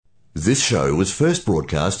This show was first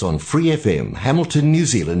broadcast on Free FM, Hamilton, New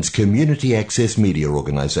Zealand's community access media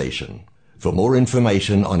organisation. For more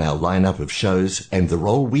information on our lineup of shows and the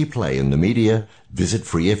role we play in the media, visit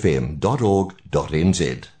freefm.org.nz.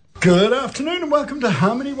 Good afternoon and welcome to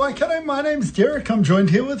Harmony Waikato. My name's Derek. I'm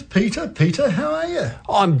joined here with Peter. Peter, how are you?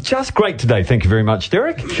 I'm just great today. Thank you very much,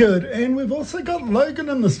 Derek. Good. And we've also got Logan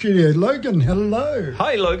in the studio. Logan, hello.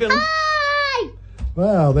 Hi, Logan. Hi!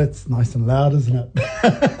 Wow, that's nice and loud, isn't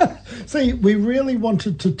it? See, we really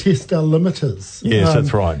wanted to test our limiters. Yes,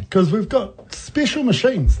 that's right. Because we've got special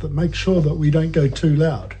machines that make sure that we don't go too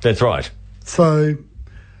loud. That's right. So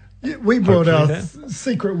yeah, we brought Hopefully our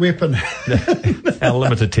secret weapon. Our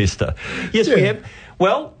limiter tester. Yes, Yeah. we have.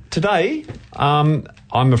 Well, today, I'm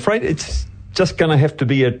afraid it's just going to have to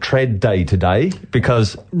be a trad day today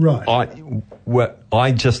because Right.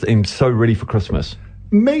 I just am so ready for Christmas.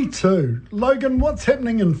 Me too. Logan, what's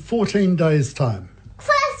happening in 14 days' time?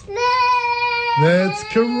 Christmas! That's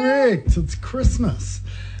correct. It's Christmas.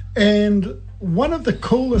 And one of the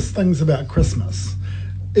coolest things about Christmas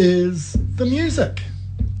is the music.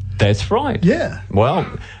 That's right. Yeah. Well,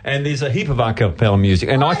 and there's a heap of a cappella music.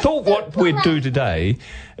 And I thought what we'd do today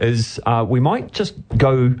is we might just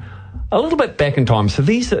go a little bit back in time. So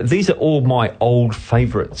these are all my old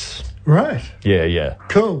favourites. Right. Yeah.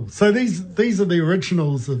 Cool. So these are the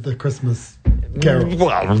originals of the Christmas carols.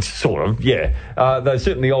 Well, sort of, yeah. They're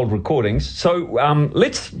certainly old recordings. So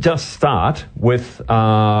let's just start with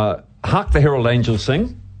Hark the Herald Angels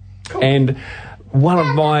Sing. Cool. And one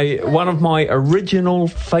of my original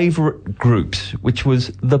favourite groups, which was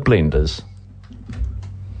the Blenders.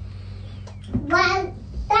 Well,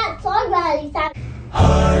 that's already sad.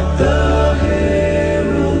 Hark the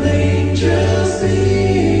herald angels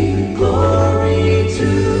sing, glory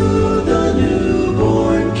to the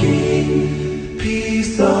newborn King.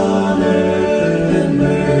 Peace on earth and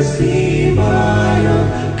mercy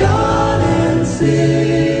mild, God and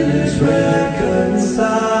sinners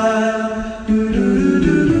reconcile.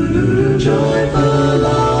 Do-do-do-do-do-do-do. Joyful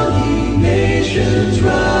all ye nations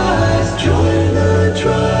rise, join the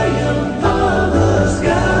triumph of the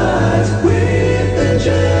skies. With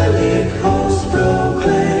angelic hosts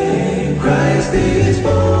proclaim, Christ is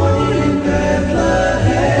born in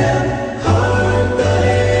Bethlehem. Hark the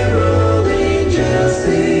herald angels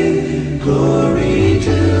sing, glory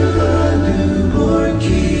to the newborn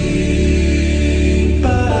King.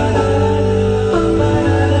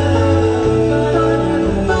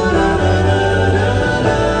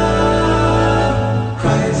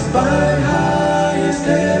 Christ by highest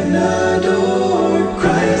heaven adored,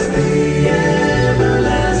 Christ the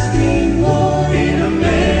everlasting Lord. In a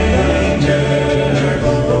manger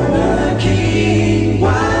born a King,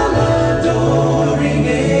 while adoring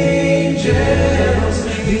angels,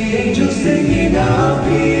 the angels singing of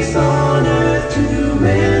peace on earth to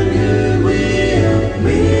men goodwill.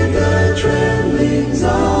 With the tremblings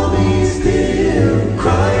all be still.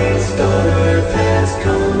 Christ on earth has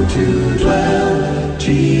come to dwell.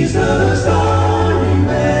 Jesus our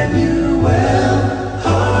Emmanuel.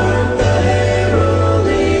 Hark the herald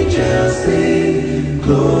angels sing,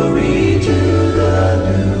 glory to the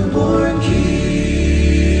newborn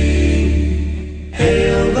King.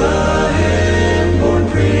 Hail the heaven-born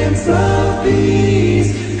Prince of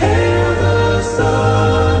Peace. Hail the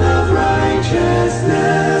Son of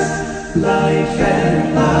Righteousness. Life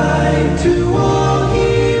and light to all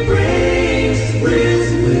he brings,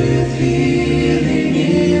 risen with healing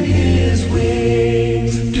in his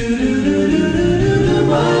wings. Do-do-do-do-do-do,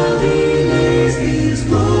 while he lays his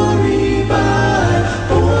glory by,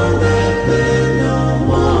 born that men no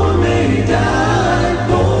more may die,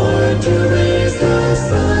 born to raise the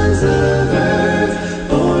sons of earth,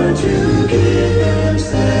 born to give them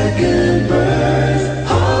second birth.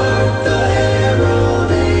 Hark the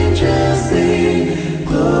herald angels sing,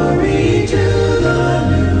 glory to the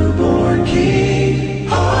newborn King.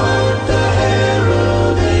 Hark the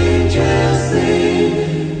herald angels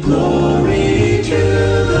sing, glory to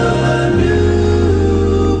the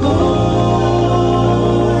newborn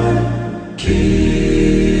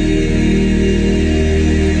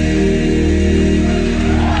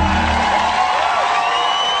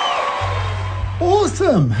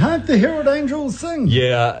Awesome. Hark the herald angels sing.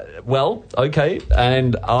 Yeah, well, okay.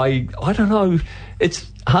 And I don't know. It's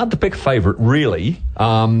hard to pick a favourite, really.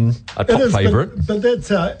 A It top is, favourite. but that's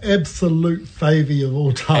our absolute favy of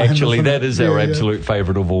all time. Actually, isn't that it? is our Yeah, yeah. absolute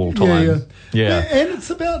favourite of all time. Yeah. And it's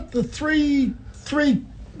about the three.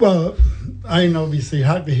 Well, I mean, obviously,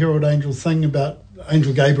 Hark the Herald Angels sing about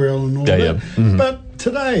Angel Gabriel and all that. Yeah. Mm-hmm. But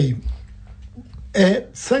today,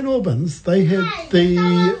 at St Albans, they had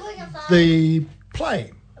the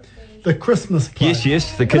play. the Christmas play.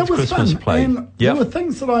 Yes, the And kids' it was Christmas fun. play. And Yep. there were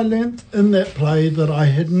things that I learnt in that play that I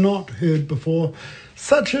had not heard before,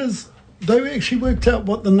 such as they actually worked out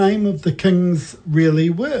what the name of the kings really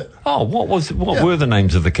were. Oh, what Yeah. were the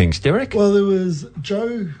names of the kings, Derek? Well, there was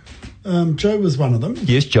Joe. Joe was one of them.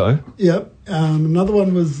 Yes, Joe. Yep. Another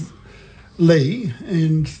one was Lee,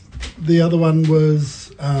 and the other one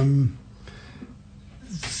was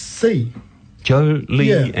C. Joe, Lee,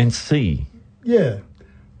 Yeah. and C. Yeah.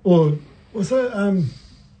 Or was it?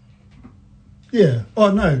 Yeah.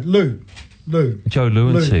 Oh no, Lou. Joe, Lou,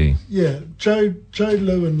 and C. Yeah. Joe,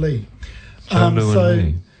 Lou, and Lee. Joe, Lou, and so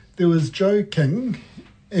Lee. there was Joe King,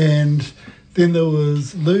 and then there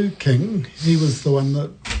was Lou King. He was the one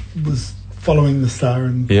that was following the star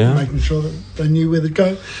and Yeah. making sure that they knew where to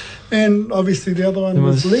go. And obviously the other one There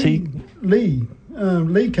was was Lee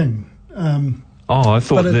King. Oh, I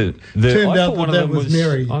thought But it turned out one that of them was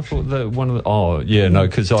Mary. I thought that one of the. Oh, yeah, no,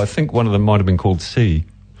 because I think one of them might have been called C.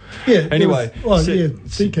 Yeah. there Anyway, was- C-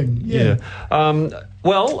 Sea King. Yeah.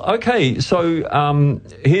 Well, okay. So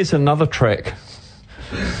here's another track.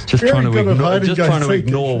 Just Very trying to good at hide and go seek,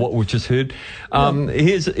 ignore actually. what we've just heard.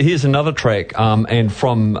 Here's another track, and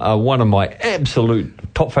from one of my absolute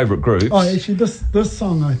top favourite groups. Oh, actually, this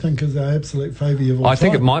song I think is our absolute favourite of all time. I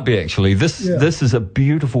think it might be actually. This Yeah. this is a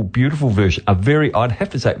beautiful, beautiful version. I'd have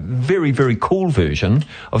to say, very, very cool version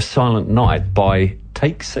of Silent Night by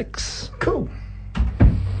Take Six. Cool.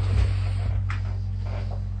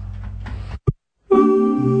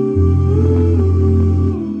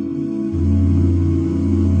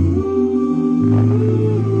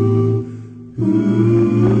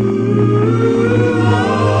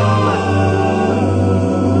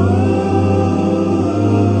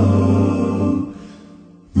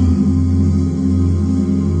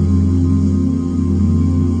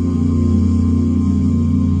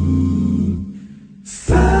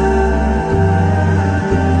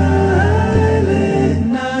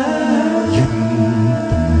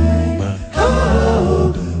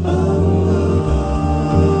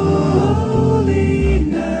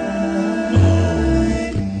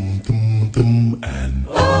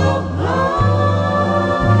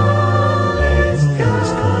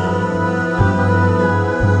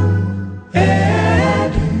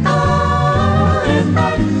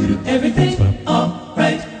 Everything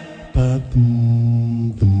alright.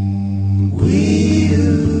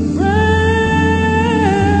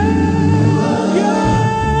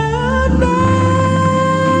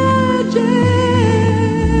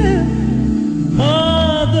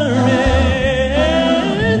 Mother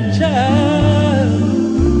and child.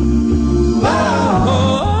 Oh,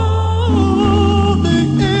 the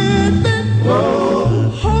infant,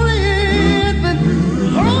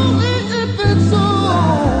 holy infant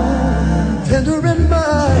soul, tender and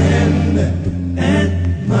mild,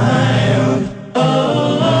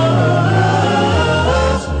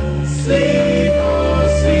 sleep, oh,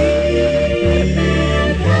 sleep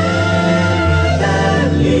in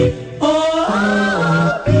heavenly, oh,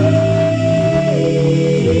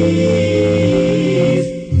 peace.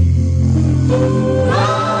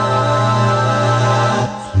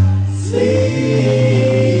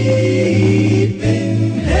 Sleep in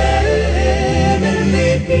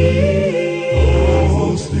heavenly peace.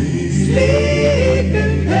 Oh, sleep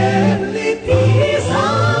in heavenly peace.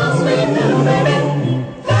 Oh, sleep now, baby.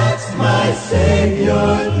 That's my Savior.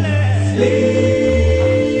 Sleep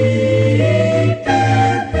in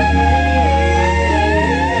peace.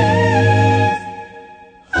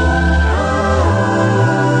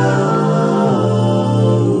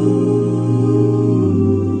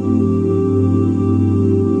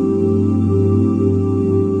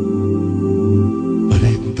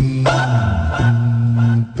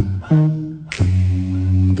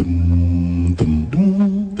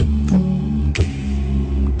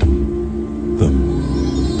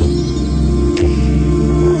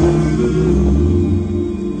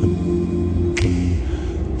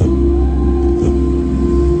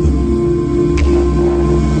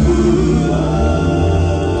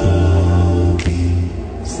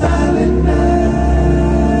 Silent night,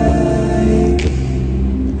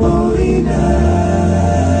 holy night.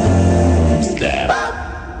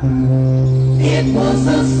 It was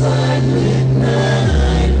a silent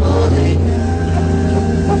night, holy night.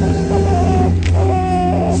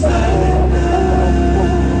 Silent night,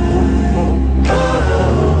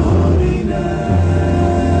 holy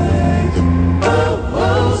night.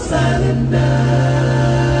 Oh, silent night.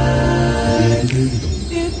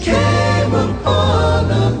 It came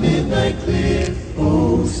upon a midnight clear.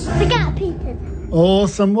 Oh, Forget Peter.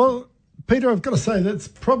 Awesome. Well, Peter, I've got to say that's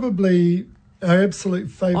probably our absolute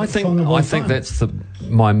favourite song of all I time. think that's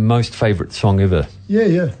my most favourite song ever. Yeah.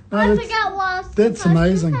 No, I that's- forgot what I was That's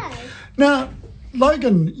supposed to amazing. say. Now,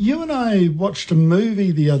 Logan, you and I watched a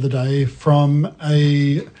movie the other day from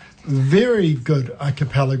a very good a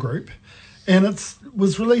cappella group, and it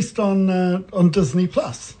was released on Disney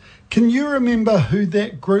Plus. Can you remember who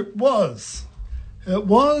that group was? It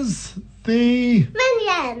was the...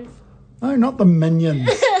 Minions. No, not the Minions.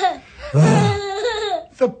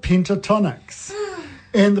 The Pentatonics.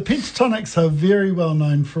 And the Pentatonics are very well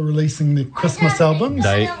known for releasing their Christmas albums.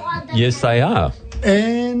 Yes, they are.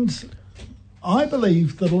 And I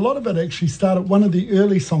believe that a lot of it actually started, one of the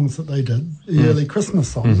early songs that they did, the early Christmas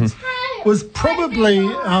songs, was probably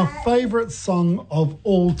our favourite song of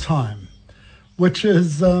all time, which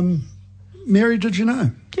is Mary, Did You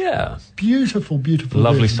Know? Yeah. Beautiful, beautiful.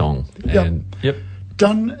 Lovely version. song. Yep. And yep.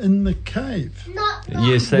 Done in the Cave, Not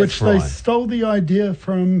Yes, that's which right. they stole the idea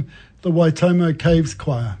from the Waitomo Caves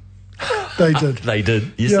Choir. They did. They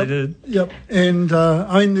did. Yes, they did. Yep. And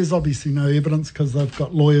I mean, there's obviously no evidence because they've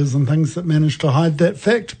got lawyers and things that managed to hide that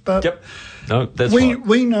fact. But Yep. No, that's we right.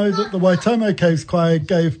 we know that the Waitomo Caves Choir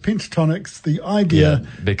gave Pentatonics the idea Yeah,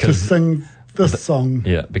 because- to sing this song.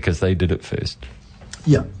 Yeah, because they did it first.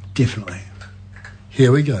 Yeah, definitely.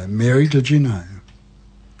 Here we go. Mary, Did You Know?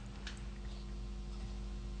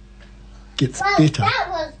 Gets well, better.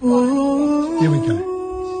 that was Here we go.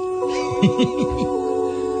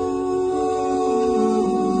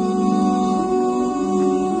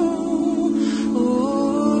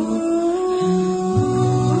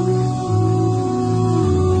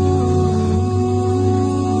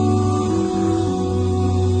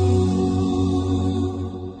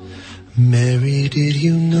 Mary, did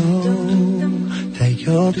you know that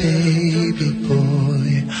your baby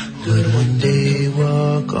boy would one day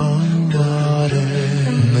walk on water?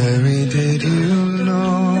 Mary, did you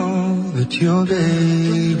know that your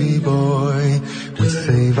baby boy would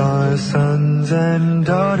save our sons and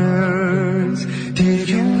daughters? Did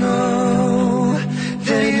you know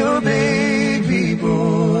that your baby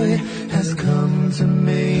boy has come to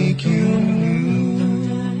make you new?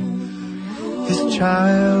 This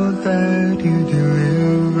child that you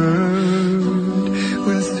delivered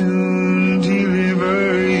will soon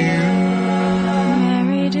deliver you.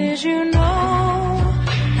 Mary, did you know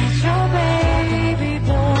that your baby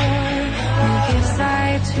boy will give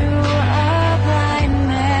sight to a blind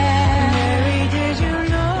man? Mary, did you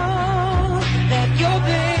know that your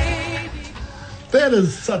baby... That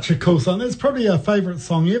is such a cool song. That's probably our favourite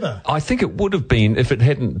song ever. I think it would have been if it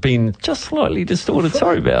hadn't been just slightly distorted.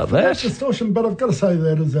 Sorry about That's that. distortion, but I've got to say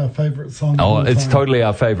that is our favourite song. of Oh, all it's time. totally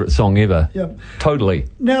our favourite song ever. Yep. Totally.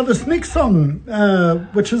 Now, this next song,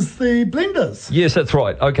 which is the Blenders. Yes, that's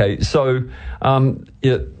right. Okay, so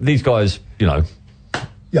yeah, these guys,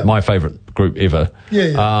 Yeah. my favourite group ever.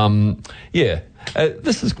 Yeah.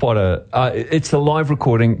 This is quite it's a live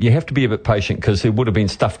recording. You have to be a bit patient because there would have been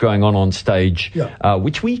stuff going on stage, Yeah.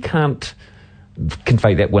 which we can't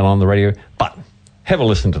convey that well on the radio. But have a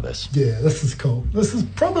listen to this. Yeah, this is cool. This is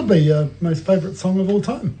probably our most favourite song of all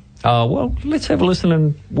time. Well, let's have a listen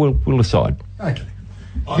and we'll decide. Okay.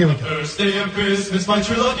 On Here we the go. first day of Christmas, my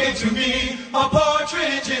true love gave to me a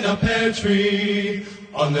partridge in a pear tree.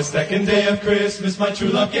 On the second day of Christmas, my true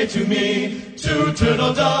love gave to me 2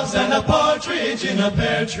 turtle doves and a partridge in a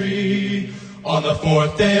pear tree. On the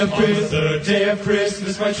fourth day of Christmas, the third day of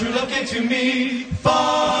Christmas, my true love gave to me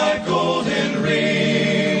 5 golden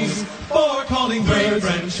rings. 4 calling birds, 3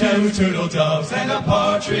 French hens, 2 turtle doves, and a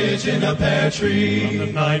partridge in a pear tree. On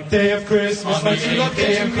the ninth day of Christmas, my true love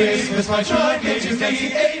gave to me, my true love gave to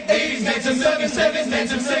me 8 days, made some 7, 7, made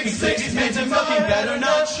some 6, 6, made some milk. You better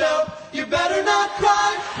not shout, you better not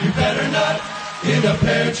cry, you better not in a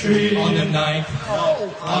pear tree. On the ninth,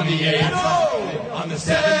 on the 8th, on the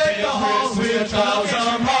 7th day of Christmas, with boughs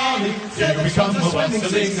of holly, here we come a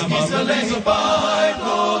whistling among the lanes of 5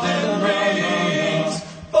 golden rings.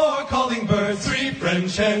 4 calling birds, 3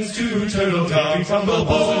 French hens, 2 turtle doves, the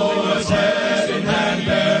boys head in hand,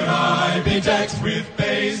 bear I be decked with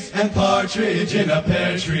bays and partridge in a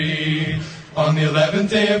pear tree. On the 11th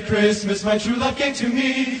day of Christmas, my true love gave to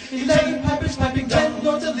me 11 pipers piping, 10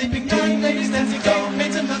 lords a leaping, 9 ladies dancing, 8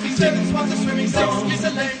 maids a milking, 7 swans a swimming, 6 geese a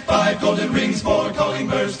laying, 5 golden rings, 4 calling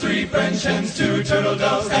birds, 3 French hens, 2 turtle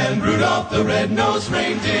doves, and Rudolph the red-nosed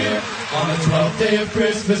reindeer. On the 12th day of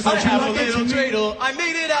Christmas, my true love gave to me dreidel, I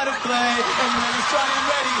made it out of clay, and when it's dry and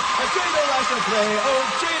ready, a dreidel I shall play. Oh,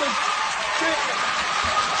 dreidel,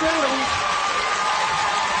 dreidel.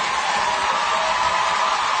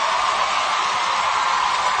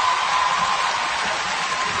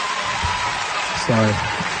 Sorry.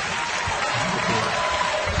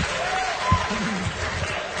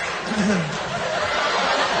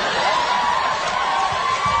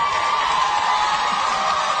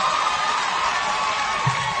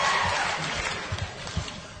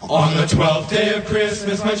 On the 12th day of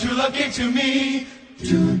Christmas, my true love gave to me.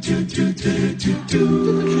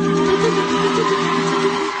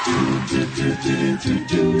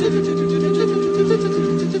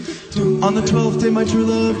 On the 12th day, my true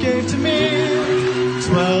love gave to me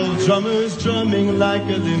 12 drummers drumming like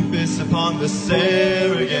Olympus upon the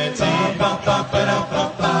Serengeti.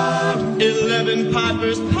 11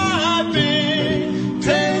 pipers piping,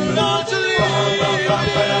 10 lords to lead.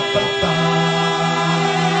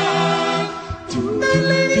 The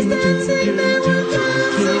ladies dancing, they were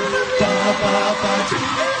dancing for me.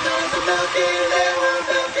 And those milking, they were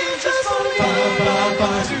milking just for me.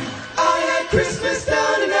 I had Christmas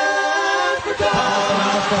down in Africa. I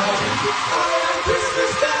had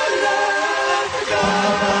Christmas down in Africa.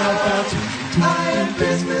 I had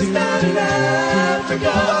Christmas down in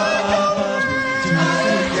Africa. I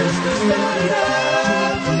had Christmas down in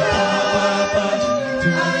Africa.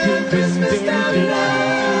 I had Christmas down in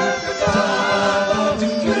Africa.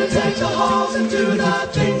 Gonna take the halls and do the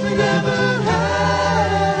things we never had.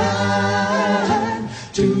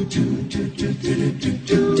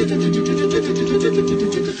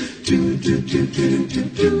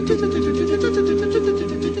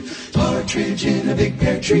 Partridge in a big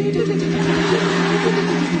pear tree.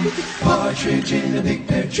 Partridge in a big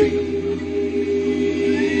pear tree.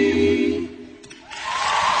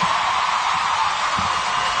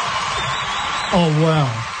 Oh wow,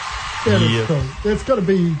 that is Yeah. cool. That's got to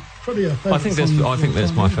be probably a favourite. I think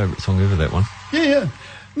that's my favourite song ever. That one. Yeah.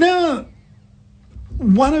 Now,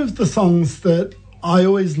 one of the songs that I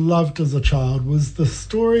always loved as a child was the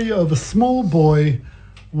story of a small boy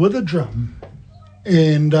with a drum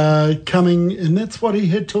and coming, and that's what he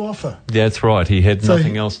had to offer. Yeah, that's right. He had So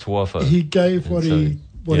nothing else to offer. He gave what And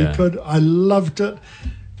so, he could. I loved it,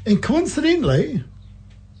 and coincidentally,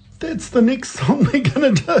 that's the next song we're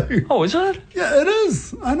going to do. Oh, is it? Yeah, it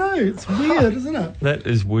is. I know, it's weird, isn't it? That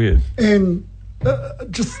is weird. And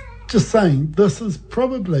just saying, this is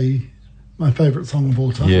probably my favourite song of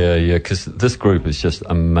all time. Yeah, because this group is just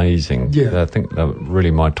amazing. Yeah. I think they're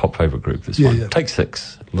really my top favourite group, this Yeah, one. yeah. Take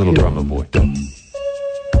 6, Little Drummer Boy.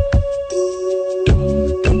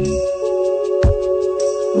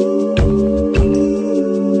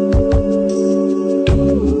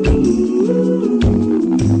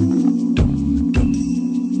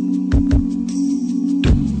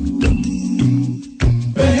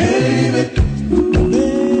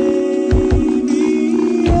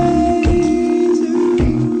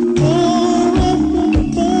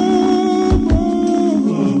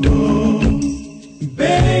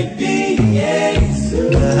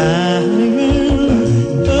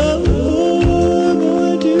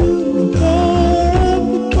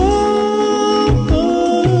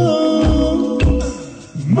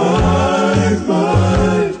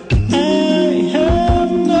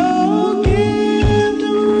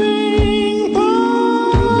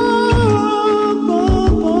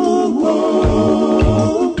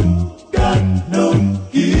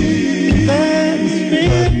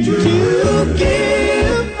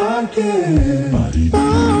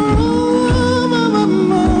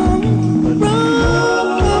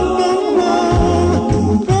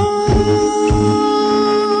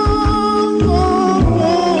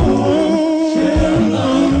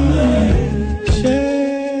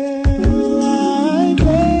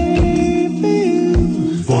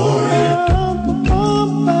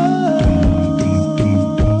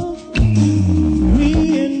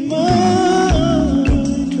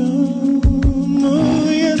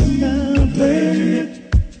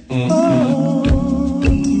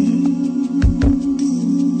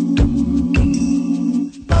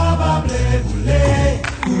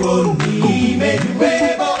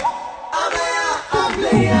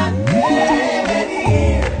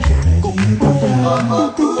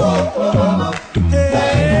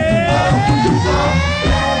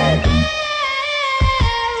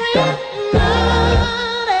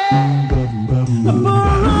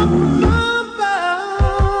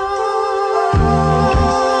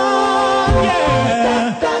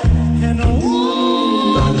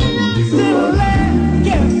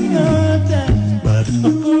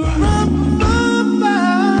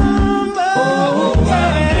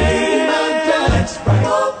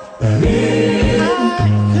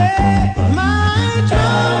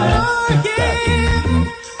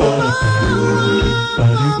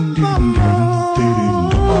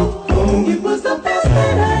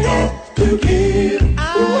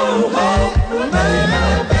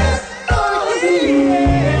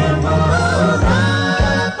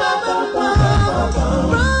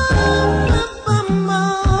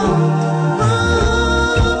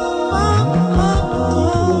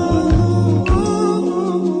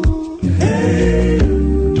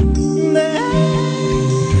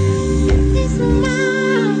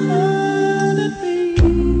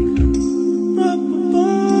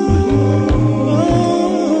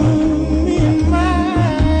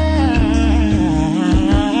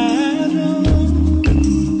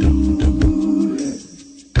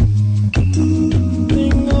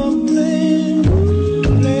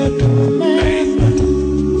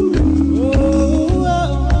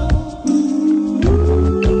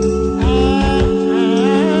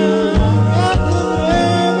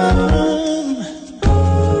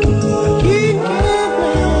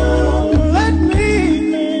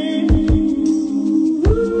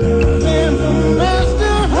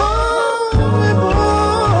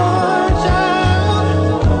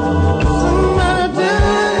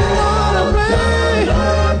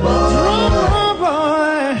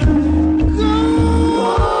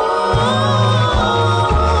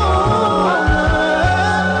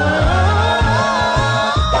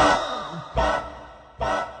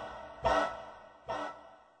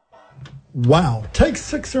 Wow. Take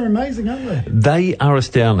Six are amazing, aren't they? They are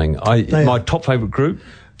astounding. They My are. top favourite group.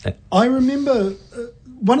 I remember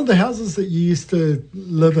one of the houses that you used to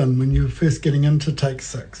live in when you were first getting into Take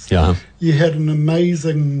Six. Yeah. You had an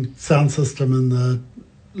amazing sound system in the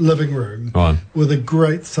living room Right. with a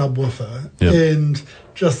great subwoofer, Yep. and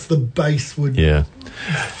just the bass would Yeah.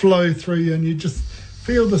 flow through you, and you just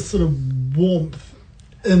feel this sort of warmth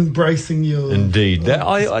embracing you. Indeed, that,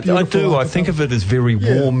 I do. I think of it as very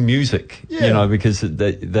Yeah. warm music, Yeah. you know, because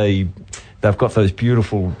they've got those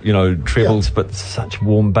beautiful, you know, trebles, but such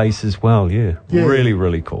warm bass as well. Yeah, Yeah. really,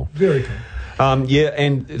 really cool. Very cool. Yeah,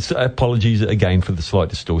 and apologies again for the slight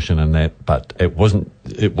distortion in that, but it wasn't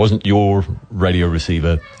your radio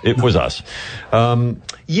receiver. It was us.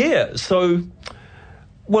 Yeah. So,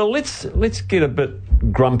 well, let's get a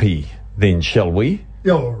bit grumpy then, shall we?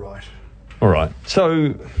 Yeah, all right. All right.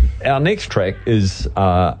 So our next track is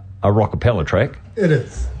a rockapella track. It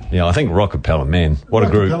is. Yeah, I think rockapella, man, what a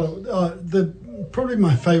group. Rockapella, probably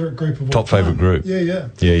my favourite group of all Top time. favourite group. Yeah.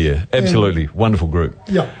 Yeah, absolutely. Wonderful group.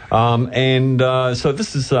 Yeah. So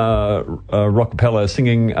this is rockapella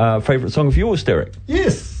singing favourite song of yours, Derek.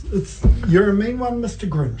 Yes, it's You're a Mean One, Mr.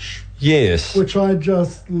 Grinch, Yes. which I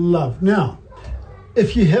just love. Now,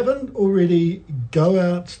 if you haven't already, go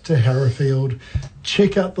out to Harrowfield,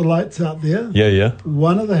 check out the lights out there. Yeah.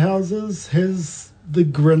 One of the houses has the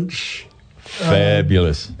Grinch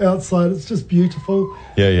Fabulous. outside. It's just beautiful.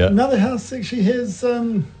 Yeah. Another house actually has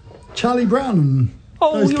Charlie Brown. And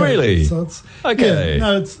Oh, those really? characters. So it's, Okay. Yeah,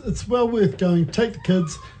 no, it's well worth going. Take the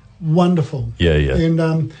kids. Wonderful. Yeah.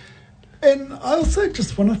 And I also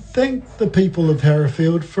just want to thank the people of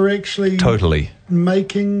Harrowfield for actually Totally.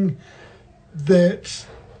 making that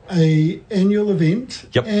a annual event.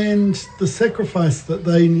 Yep. And the sacrifice that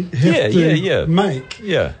they have to make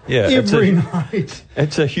Yeah. every night.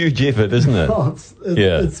 It's a huge effort, isn't it? Oh,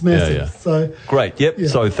 it's massive. Yeah. So Great. Yep. Yeah.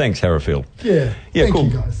 So thanks, Harrowfield. yeah, Yeah, thank cool. you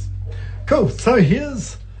guys. Cool. So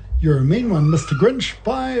here's You're a Mean One, Mr. Grinch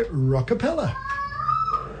by Rockapella.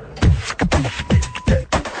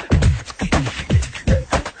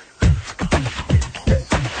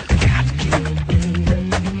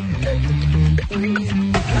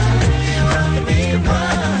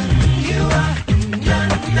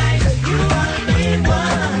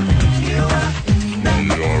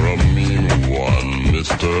 You're a mean one,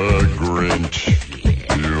 Mr. Grinch.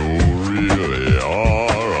 You really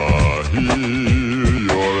are a heel.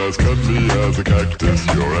 You're as cuddly as a cactus.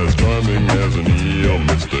 You're as charming as an eel,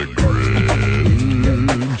 Mr.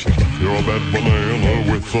 Grinch. You're a bad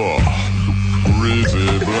banana with a greasy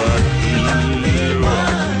black peel.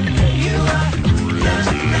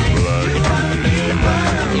 Greasy black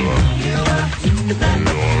peel.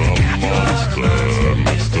 You're a monster,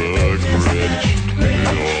 Mr. Grinch.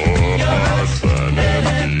 Your heart's an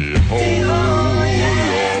empty hole.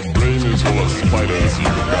 Your brain is full of spiders.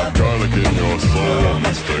 You've got garlic in your soul,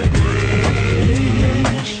 Mr.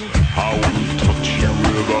 Grinch. I will touch you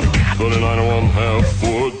with a 39.5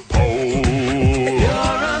 foot pole.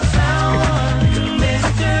 You're a sour,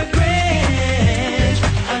 Mr. Grinch,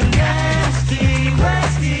 a nasty,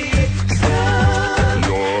 rusty son.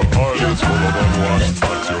 Your heart is full of unwashed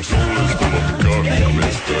thoughts. Your soul is full of gunk,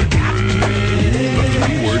 Mr. Grinch. The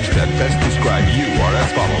three words that best describe you are as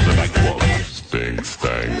follows, and I quote. Stink,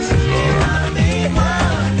 stank, suck.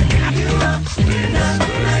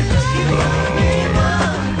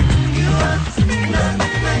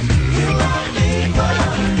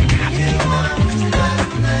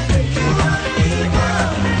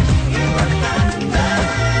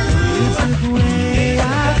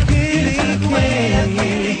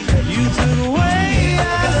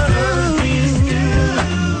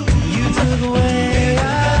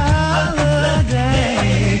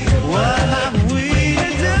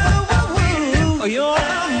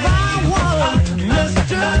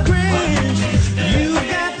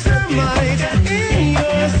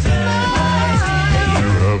 You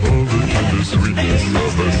have all the tender sweetness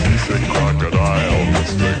of a seasick crocodile,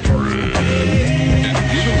 Mr. Grinch. And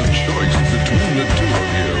given the choice between the two of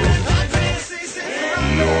you,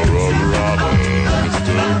 You're a robber,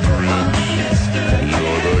 Mr. Grinch.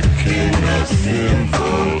 You're the king of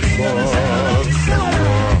sinful thoughts. Your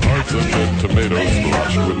heart's a dead tomato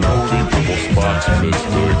splotched with moldy purple spots,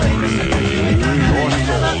 Mr. Grinch. your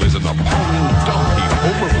soul is in a pounding dung heap,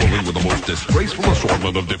 overflowing with the most disgraceful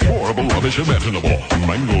assortment of deplorable rubbish imaginable,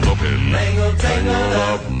 mangled up in. Tangled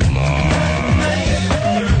up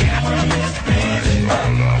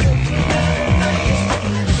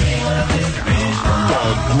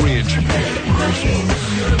Dog Grinch.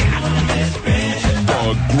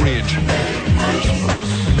 Dog Grinch.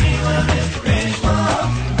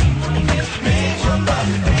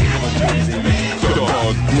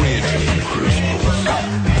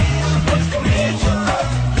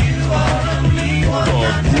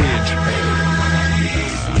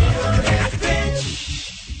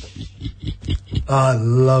 I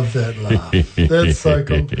love that laugh. That's so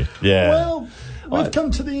cool. Yeah. Well, we've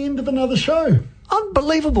come to the end of another show.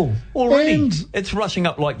 Unbelievable already. And it's rushing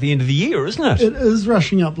up like the end of the year, isn't it? It is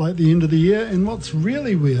rushing up like the end of the year. And what's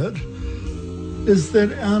really weird is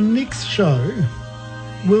that our next show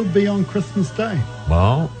will be on Christmas Day.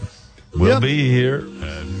 Well, we'll Yep. be here.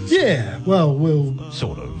 Yeah, well, we'll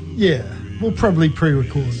Sort of. we'll probably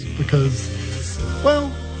pre-record because, well,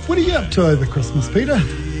 what are you up to over Christmas, Peter?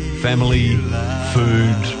 Family,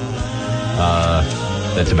 food.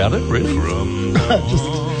 That's about it, really. Just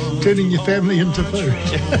turning your family into food.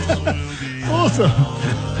 Awesome.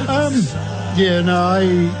 I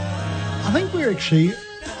think we're actually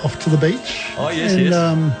off to the beach. Oh, yes, and, yes.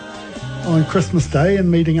 On Christmas Day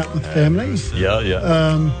and meeting up with family.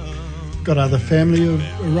 Yeah. Got other family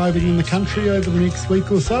arriving in the country over the next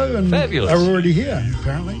week or so, and Fabulous. are already here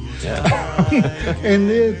apparently. Yeah. And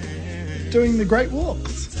they're doing the Great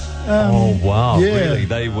Walks. Oh, wow. yeah. Really?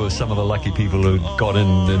 They were some of the lucky people who got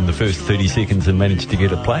in the first 30 seconds and managed to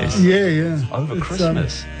get a place. Yeah. Over It's,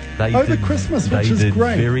 Christmas. over Christmas, which they is did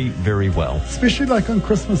great. very, very well. Especially like on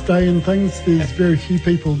Christmas Day and things, there's very few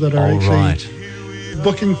people that are All actually right.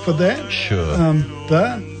 booking for that. Sure.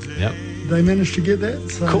 But Yep. they managed to get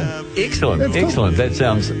that. So. Cool. Excellent. That's cool. Excellent. That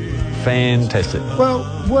sounds fantastic. Well,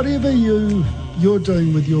 whatever you're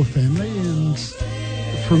doing with your family, and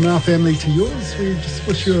from our family to yours, we just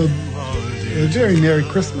wish you a very Merry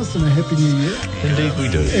Christmas and a Happy New Year. Indeed we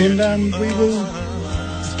do. And we will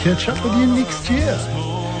catch up with you next year.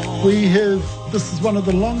 This is one of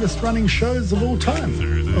the longest running shows of all time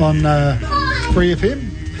on Free FM.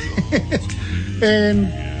 And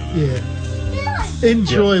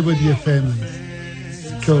enjoy with your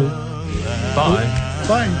families. Cool. Bye.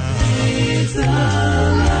 Bye.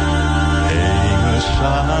 Hang a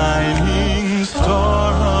shining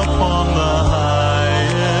star upon the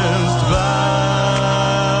highest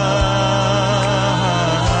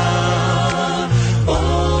bough,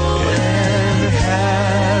 and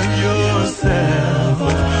have yourself a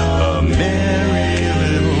merry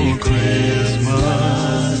little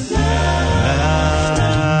Christmas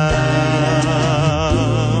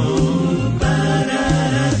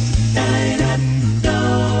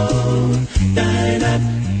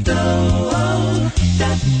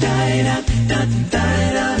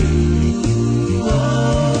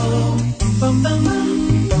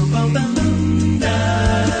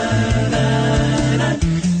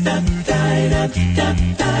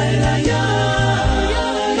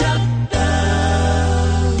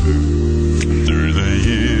Through the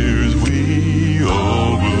years we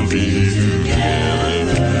all will be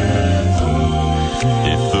together,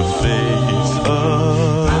 if the fates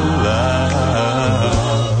allow.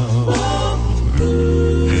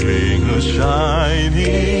 Hang a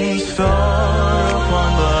shining star upon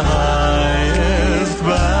the highest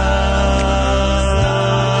bough.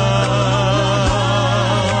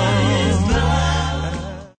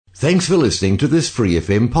 Thanks for listening to this Free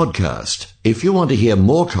FM podcast. If you want to hear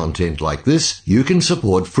more content like this, you can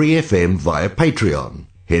support Free FM via Patreon.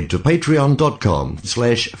 Head to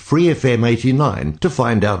patreon.com/freefm89 to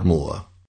find out more.